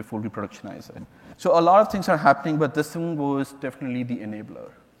it, and before we productionize it. So a lot of things are happening, but this one was definitely the enabler.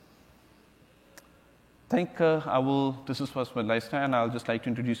 I think this is was my last time, and I'll just like to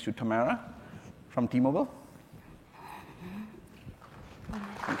introduce you to Tamara from T-Mobile.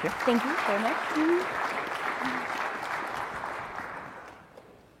 Thank you. Thank you very much.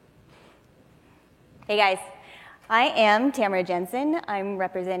 Hey guys, I am Tamara Jensen. I'm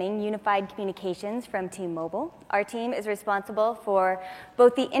representing Unified Communications from T-Mobile. Our team is responsible for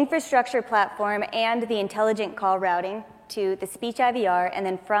both the infrastructure platform and the intelligent call routing to the speech IVR, and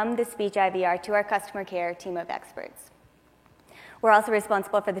then from the speech IVR to our customer care team of experts. We're also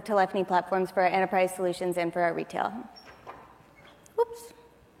responsible for the telephony platforms for our enterprise solutions and for our retail. Whoops.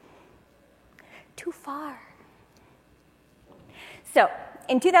 Too far. So,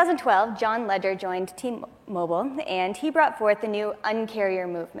 in 2012, John Ledger joined T-Mobile, and he brought forth the new Un-carrier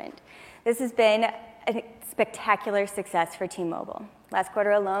movement. This has been a spectacular success for T-Mobile. Last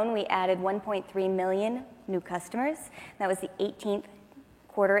quarter alone, we added 1.3 million new customers. That was the 18th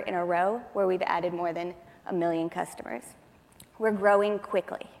quarter in a row where we've added more than 1 million customers. We're growing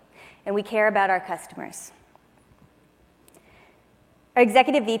quickly, and we care about our customers. Our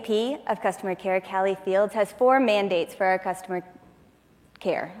Executive VP of Customer Care, Callie Fields, has 4 mandates for our customer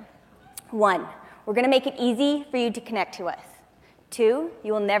care. 1, we're going to make it easy for you to connect to us. 2,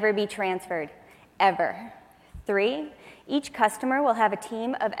 you will never be transferred, ever. 3, each customer will have a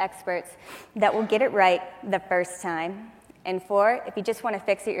team of experts that will get it right the first time. And 4, if you just want to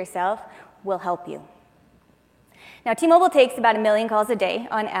fix it yourself, we'll help you. Now, T-Mobile takes about 1 million calls a day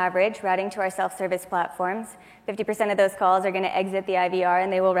on average, routing to our self-service platforms. 50% of those calls are going to exit the IVR,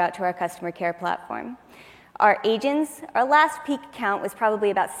 and they will route to our customer care platform. Our agents, our last peak count was probably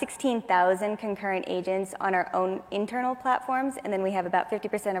about 16,000 concurrent agents on our own internal platforms, and then we have about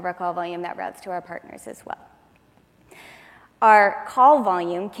 50% of our call volume that routes to our partners as well. Our call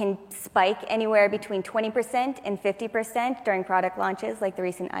volume can spike anywhere between 20% and 50% during product launches, like the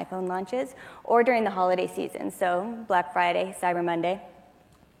recent iPhone launches, or during the holiday season, so Black Friday, Cyber Monday.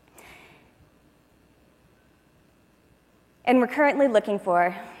 And we're currently looking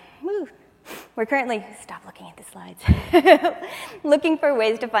for, stop looking at the slides, looking for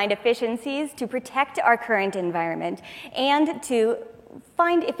ways to find efficiencies to protect our current environment and to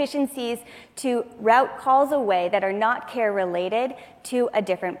find efficiencies to route calls away that are not care related to a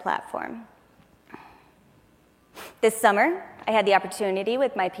different platform. This summer, I had the opportunity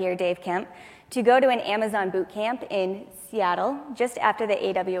with my peer Dave Kemp to go to an Amazon boot camp in Seattle just after the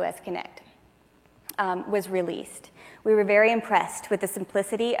AWS Connect was released. We were very impressed with the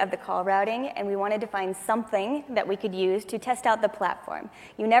simplicity of the call routing, and we wanted to find something that we could use to test out the platform.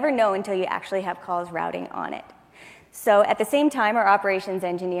 You never know until you actually have calls routing on it. So at the same time, our operations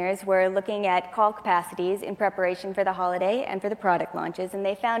engineers were looking at call capacities in preparation for the holiday and for the product launches, and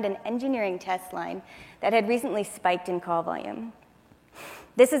they found an engineering test line that had recently spiked in call volume.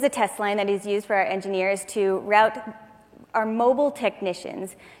 This is a test line that is used for our engineers to route our mobile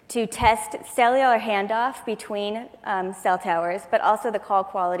technicians to test cellular handoff between cell towers, but also the call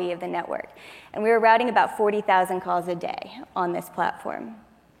quality of the network. And we were routing about 40,000 calls a day on this platform.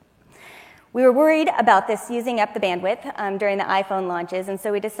 We were worried about this using up the bandwidth during the iPhone launches, and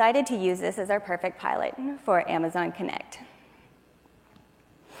so we decided to use this as our perfect pilot for Amazon Connect.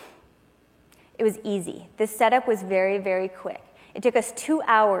 It was easy. This setup was very, very quick. It took us 2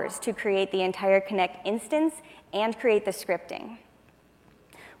 hours to create the entire Connect instance and create the scripting.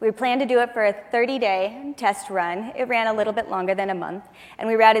 We planned to do it for a 30-day test run. It ran a little bit longer than a month, and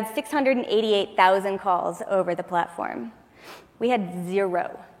we routed 688,000 calls over the platform. We had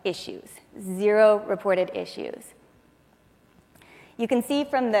 0 issues, 0 reported issues. You can see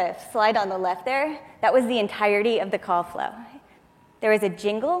from the slide on the left there, that was the entirety of the call flow. There was a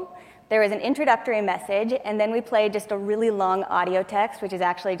jingle, there was an introductory message, and then we played just a really long audio text, which is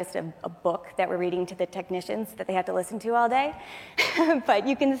actually just a book that we're reading to the technicians that they have to listen to all day. But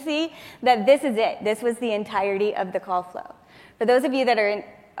you can see that this is it. This was the entirety of the call flow. For those of you that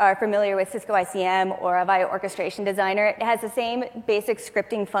are familiar with Cisco ICM or Avaya Orchestration Designer, it has the same basic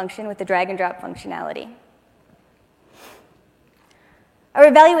scripting function with the drag and drop functionality. Our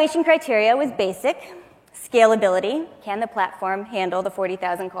evaluation criteria was basic. Scalability, can the platform handle the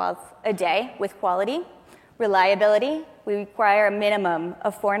 40,000 calls a day with quality? Reliability, we require a minimum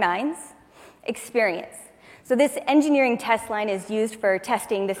of 4 nines. Experience. So this engineering test line is used for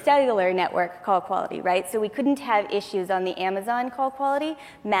testing the cellular network call quality, right? So we couldn't have issues on the Amazon call quality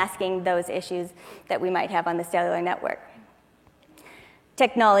masking those issues that we might have on the cellular network.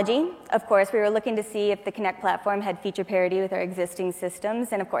 Technology, of course, we were looking to see if the Connect platform had feature parity with our existing systems,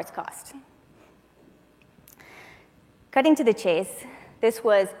 and of course, cost. Cutting to the chase, this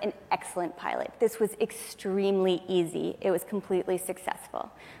was an excellent pilot. This was extremely easy. It was completely successful.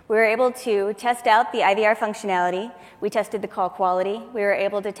 We were able to test out the IVR functionality. We tested the call quality. We were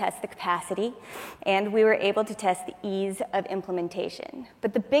able to test the capacity. And we were able to test the ease of implementation.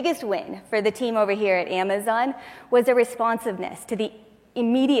 But the biggest win for the team over here at Amazon was the responsiveness to the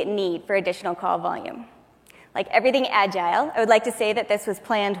immediate need for additional call volume. Like everything agile, I would like to say that this was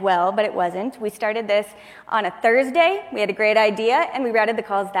planned well, but it wasn't. We started this on a Thursday, we had a great idea, and we routed the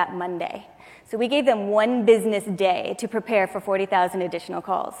calls that Monday. So we gave them 1 business day to prepare for 40,000 additional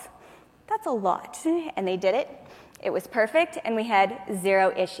calls. That's a lot, and they did it. It was perfect, and we had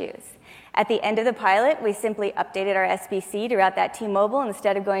 0 issues. At the end of the pilot, we simply updated our SBC to route that T-Mobile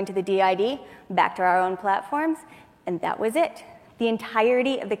instead of going to the DID, back to our own platforms, and that was it. The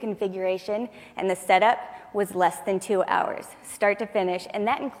entirety of the configuration and the setup was less than 2 hours, start to finish, and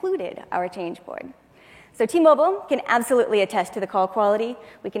that included our change board. So T-Mobile can absolutely attest to the call quality,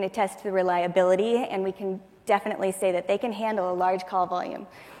 we can attest to the reliability, and we can definitely say that they can handle a large call volume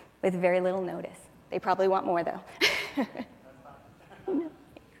with very little notice. They probably want more, though. That's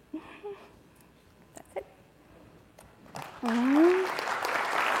it.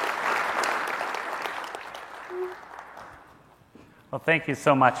 Well, thank you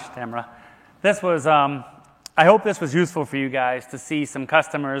so much, Tamara. This was, I hope this was useful for you guys to see some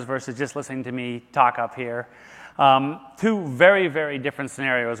customers versus just listening to me talk up here. 2 very, very different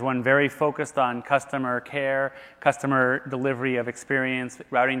scenarios. One very focused on customer care, customer delivery of experience,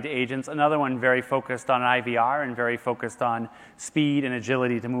 routing to agents. Another one very focused on IVR and very focused on speed and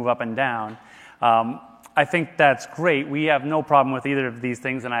agility to move up and down. I think that's great. We have no problem with either of these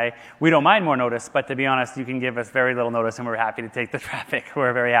things, and we don't mind more notice, but to be honest, you can give us very little notice, and we're happy to take the traffic.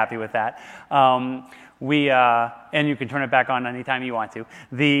 We're very happy with that. And you can turn it back on anytime you want to.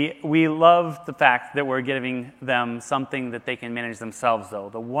 We love the fact that we're giving them something that they can manage themselves, though.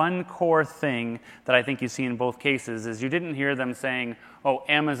 The one core thing that I think you see in both cases is you didn't hear them saying, oh,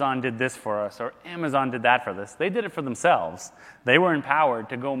 Amazon did this for us, or Amazon did that for us. They did it for themselves. They were empowered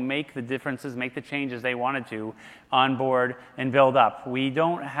to go make the differences, make the changes they wanted to onboard and build up. We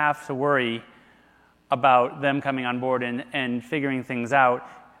don't have to worry about them coming on board and figuring things out.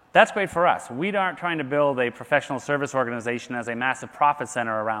 That's great for us. We aren't trying to build a professional service organization as a massive profit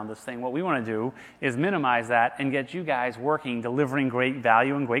center around this thing. What we want to do is minimize that and get you guys working, delivering great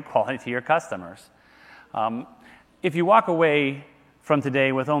value and great quality to your customers. If you walk away from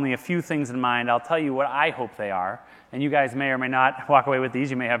today with only a few things in mind, I'll tell you what I hope they are. And you guys may or may not walk away with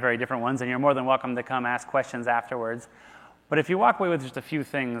these. You may have very different ones, and you're more than welcome to come ask questions afterwards. But if you walk away with just a few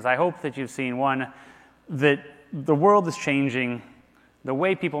things, I hope that you've seen, one, that the world is changing. The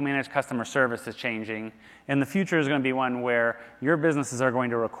way people manage customer service is changing, and the future is going to be one where your businesses are going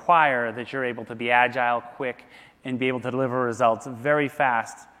to require that you're able to be agile, quick, and be able to deliver results very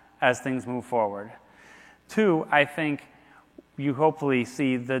fast as things move forward. 2, I think you hopefully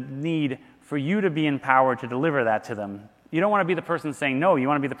see the need for you to be empowered to deliver that to them. You don't want to be the person saying no, you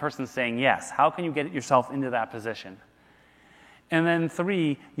want to be the person saying yes. How can you get yourself into that position? And then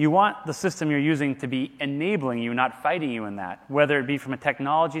 3, you want the system you're using to be enabling you, not fighting you in that, whether it be from a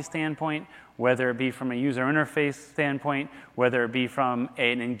technology standpoint, whether it be from a user interface standpoint, whether it be from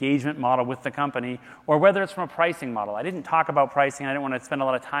an engagement model with the company, or whether it's from a pricing model. I didn't talk about pricing. I didn't want to spend a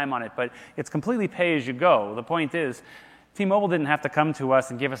lot of time on it, but it's completely pay-as-you-go. The point is, T-Mobile didn't have to come to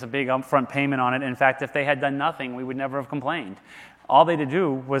us and give us a big upfront payment on it. In fact, if they had done nothing, we would never have complained. All they had to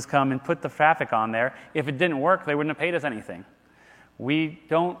do was come and put the traffic on there. If it didn't work, they wouldn't have paid us anything. We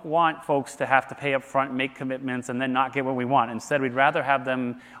don't want folks to have to pay up front, make commitments, and then not get what we want. Instead, we'd rather have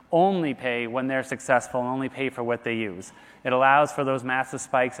them only pay when they're successful and only pay for what they use. It allows for those massive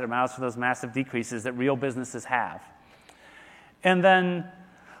spikes. It allows for those massive decreases that real businesses have. And then,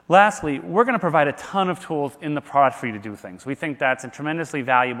 lastly, we're going to provide a ton of tools in the product for you to do things. We think that's tremendously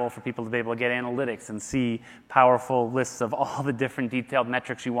valuable for people to be able to get analytics and see powerful lists of all the different detailed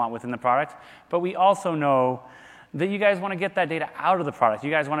metrics you want within the product. But we also know that you guys want to get that data out of the product.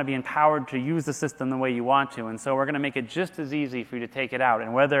 You guys want to be empowered to use the system the way you want to. And so we're going to make it just as easy for you to take it out.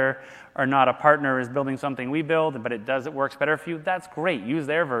 And whether or not a partner is building something we build, but it works better for you, that's great. Use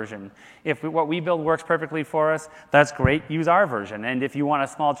their version. If what we build works perfectly for us, that's great. Use our version. And if you want a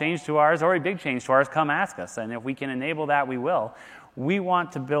small change to ours or a big change to ours, come ask us. And if we can enable that, we will. We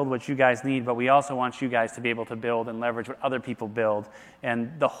want to build what you guys need, but we also want you guys to be able to build and leverage what other people build.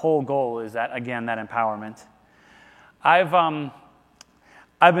 And the whole goal is that, again, that empowerment. I've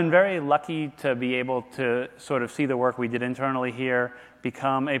been very lucky to be able to sort of see the work we did internally here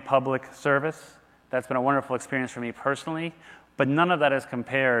become a public service. That's been a wonderful experience for me personally, but none of that is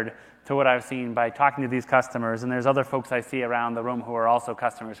compared to what I've seen by talking to these customers, and there's other folks I see around the room who are also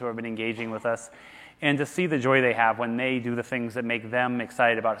customers who have been engaging with us, and to see the joy they have when they do the things that make them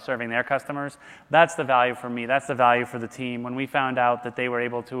excited about serving their customers, that's the value for me. That's the value for the team. When we found out that they were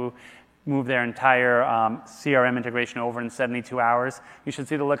able to move their entire CRM integration over in 72 hours. You should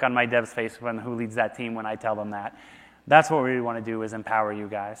see the look on my dev's face who leads that team when I tell them that. That's what we really want to do, is empower you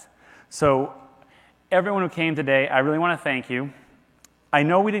guys. So everyone who came today, I really want to thank you. I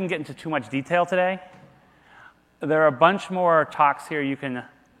know we didn't get into too much detail today. There are a bunch more talks here you can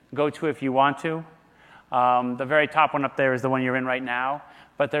go to if you want to. The very top one up there is the one you're in right now,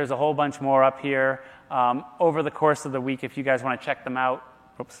 but there's a whole bunch more up here. Over the course of the week, if you guys want to check them out,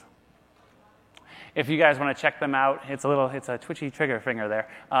 oops. If you guys want to check them out, it's a twitchy trigger finger there.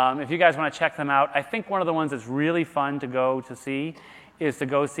 If you guys want to check them out, I think one of the ones that's really fun to go to see is to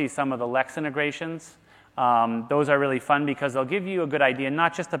go see some of the Lex integrations. Those are really fun because they'll give you a good idea,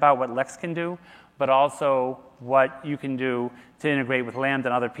 not just about what Lex can do, but also what you can do to integrate with Lambda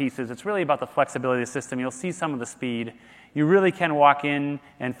and other pieces. It's really about the flexibility of the system. You'll see some of the speed. You really can walk in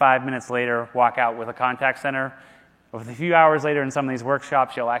and 5 minutes later walk out with a contact center. With a few hours later in some of these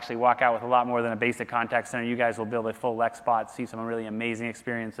workshops, you'll actually walk out with a lot more than a basic contact center. You guys will build a full Lex bot, see some really amazing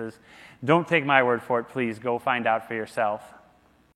experiences. Don't take my word for it, please. Go find out for yourself.